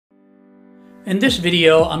In this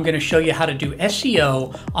video, I'm going to show you how to do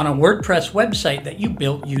SEO on a WordPress website that you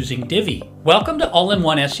built using Divi. Welcome to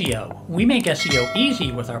All-in-One SEO. We make SEO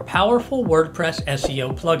easy with our powerful WordPress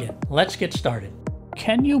SEO plugin. Let's get started.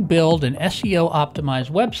 Can you build an SEO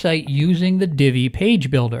optimized website using the Divi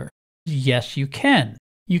page builder? Yes, you can.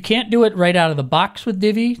 You can't do it right out of the box with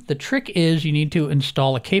Divi. The trick is you need to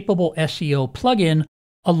install a capable SEO plugin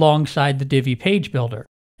alongside the Divi page builder.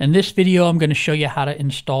 In this video, I'm going to show you how to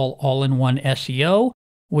install All-in-One SEO,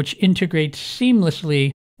 which integrates seamlessly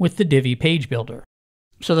with the Divi page builder.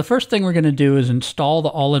 So the first thing we're going to do is install the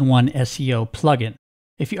All-in-One SEO plugin.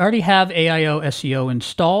 If you already have AIOSEO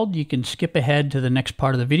installed, you can skip ahead to the next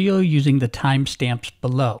part of the video using the timestamps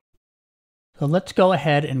below. So let's go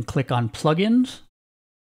ahead and click on Plugins,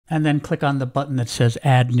 and then click on the button that says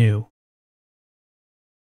Add New.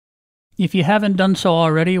 If you haven't done so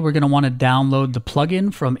already, we're going to want to download the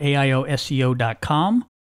plugin from AIOSEO.com.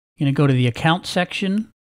 You're going to go to the Account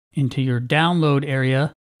section, into your Download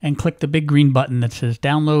area, and click the big green button that says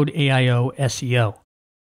Download AIOSEO.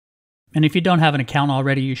 And if you don't have an account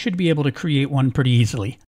already, you should be able to create one pretty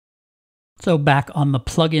easily. So back on the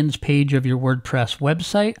Plugins page of your WordPress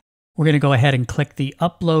website, we're going to go ahead and click the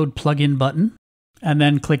Upload Plugin button, and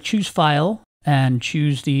then click Choose File, and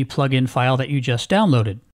choose the plugin file that you just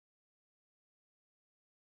downloaded.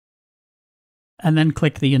 And then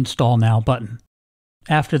click the Install Now button.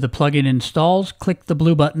 After the plugin installs, click the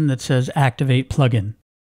blue button that says Activate Plugin.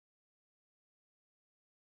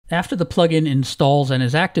 After the plugin installs and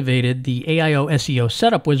is activated, the AIOSEO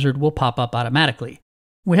setup wizard will pop up automatically.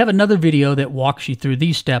 We have another video that walks you through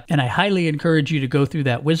these steps, and I highly encourage you to go through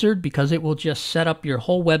that wizard because it will just set up your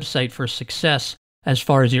whole website for success as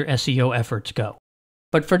far as your SEO efforts go.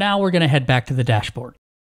 But for now, we're going to head back to the dashboard.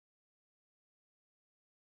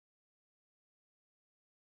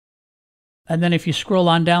 And then if you scroll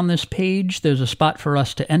on down this page, there's a spot for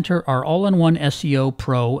us to enter our All-in-One SEO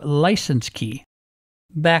Pro license key.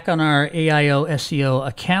 Back on our AIOSEO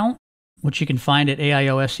account, which you can find at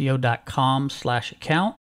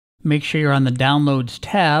AIOSEO.com/account, make sure you're on the Downloads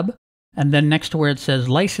tab, and then next to where it says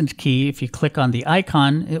License Key, if you click on the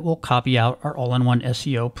icon, it will copy out our All-in-One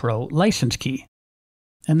SEO Pro license key.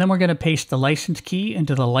 And then we're going to paste the license key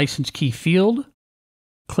into the license key field,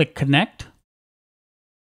 click Connect,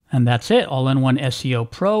 and that's it. All-in-One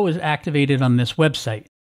SEO Pro is activated on this website.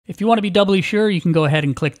 If you want to be doubly sure, you can go ahead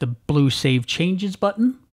and click the blue Save Changes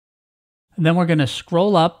button. And then we're going to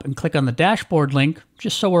scroll up and click on the dashboard link,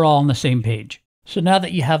 just so we're all on the same page. So now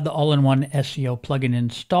that you have the All-in-One SEO plugin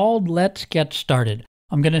installed, let's get started.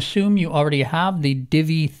 I'm going to assume you already have the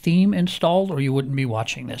Divi theme installed or you wouldn't be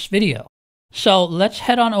watching this video. So let's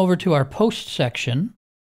head on over to our post section.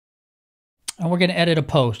 And we're going to edit a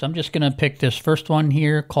post. I'm just going to pick this first one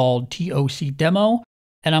here called TOC Demo.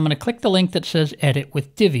 And I'm going to click the link that says Edit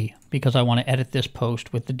with Divi because I want to edit this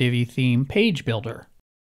post with the Divi theme page builder.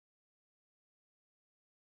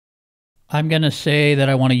 I'm going to say that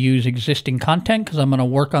I want to use existing content because I'm going to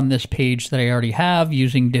work on this page that I already have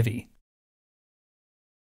using Divi.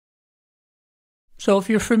 So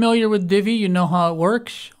if you're familiar with Divi, you know how it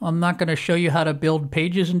works. I'm not going to show you how to build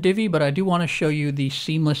pages in Divi, but I do want to show you the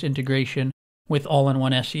seamless integration with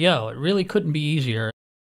All-in-One SEO. It really couldn't be easier.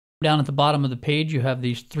 Down at the bottom of the page, you have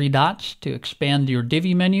these three dots to expand your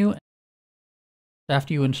Divi menu.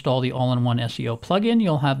 After you install the All-in-One SEO plugin,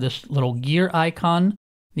 you'll have this little gear icon,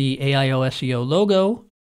 the AIOSEO logo.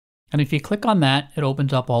 And if you click on that, it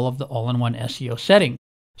opens up all of the All-in-One SEO settings.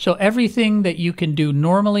 So everything that you can do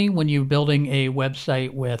normally when you're building a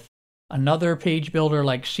website with another page builder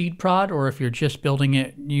like SeedProd, or if you're just building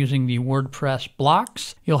it using the WordPress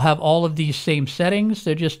blocks, you'll have all of these same settings.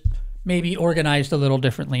 They're just maybe organized a little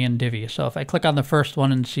differently in Divi. So if I click on the first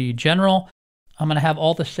one and see General, I'm going to have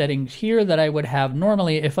all the settings here that I would have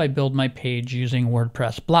normally if I build my page using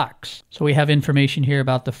WordPress blocks. So we have information here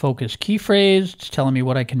about the focus key phrase. It's telling me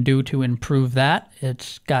what I can do to improve that.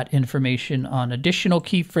 It's got information on additional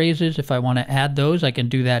key phrases. If I want to add those, I can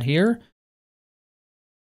do that here.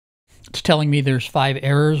 It's telling me there's 5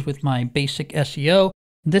 errors with my basic SEO.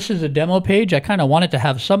 This is a demo page. I kind of want it to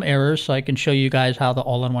have some errors so I can show you guys how the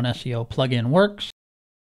All-in-One SEO plugin works.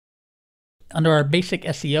 Under our basic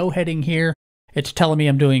SEO heading here, it's telling me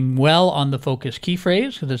I'm doing well on the focus key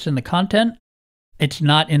phrase because it's in the content. It's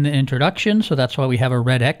not in the introduction, so that's why we have a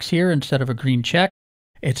red X here instead of a green check.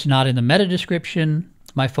 It's not in the meta description.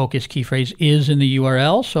 My focus key phrase is in the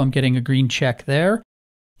URL, so I'm getting a green check there.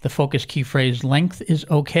 The focus key phrase length is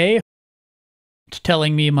okay. It's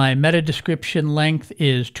telling me my meta description length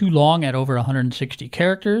is too long at over 160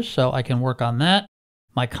 characters, so I can work on that.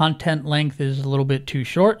 My content length is a little bit too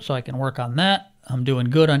short, so I can work on that. I'm doing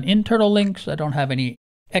good on internal links. I don't have any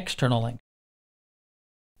external links.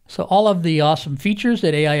 So all of the awesome features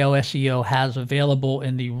that AIOSEO has available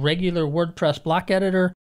in the regular WordPress block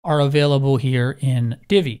editor are available here in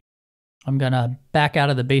Divi. I'm going to back out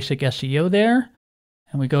of the basic SEO there,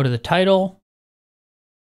 and we go to the title.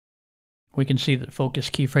 We can see that focus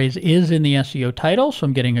key phrase is in the SEO title, so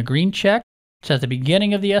I'm getting a green check. It's at the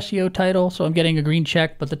beginning of the SEO title, so I'm getting a green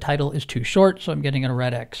check, but the title is too short, so I'm getting a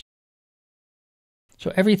red X.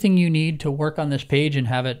 So everything you need to work on this page and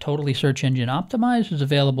have it totally search engine optimized is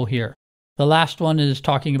available here. The last one is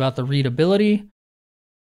talking about the readability.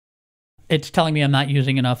 It's telling me I'm not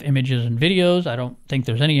using enough images and videos. I don't think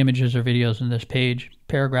there's any images or videos in this page.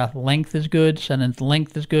 Paragraph length is good. Sentence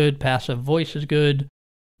length is good. Passive voice is good.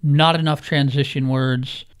 Not enough transition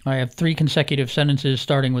words. I have 3 consecutive sentences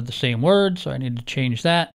starting with the same word, so I need to change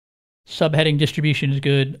that. Subheading distribution is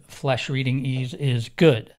good. Flesh reading ease is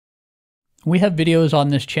good. We have videos on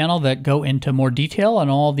this channel that go into more detail on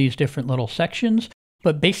all these different little sections,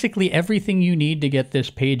 but basically everything you need to get this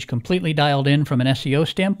page completely dialed in from an SEO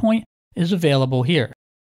standpoint is available here.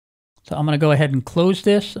 So I'm going to go ahead and close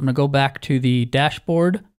this. I'm going to go back to the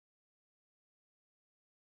dashboard.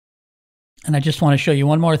 And I just want to show you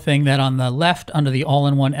one more thing, that on the left under the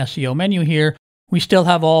all-in-one SEO menu here, we still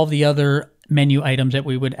have all the other menu items that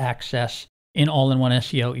we would access in all-in-one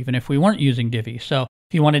SEO, even if we weren't using Divi. So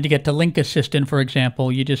if you wanted to get to Link Assistant, for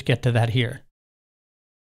example, you just get to that here.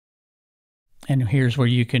 And here's where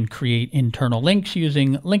you can create internal links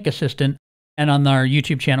using Link Assistant. And on our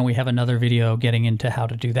YouTube channel, we have another video getting into how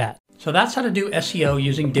to do that. So that's how to do SEO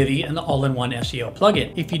using Divi and the all-in-one SEO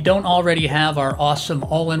plugin. If you don't already have our awesome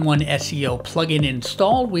all-in-one SEO plugin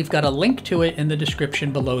installed, we've got a link to it in the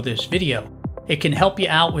description below this video. It can help you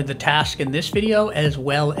out with the task in this video, as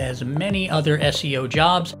well as many other SEO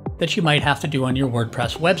jobs that you might have to do on your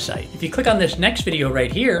WordPress website. If you click on this next video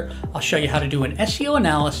right here, I'll show you how to do an SEO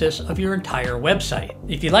analysis of your entire website.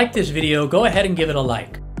 If you like this video, go ahead and give it a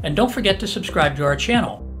like. And don't forget to subscribe to our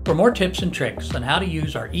channel for more tips and tricks on how to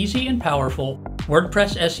use our easy and powerful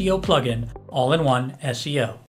WordPress SEO plugin, all-in-one SEO.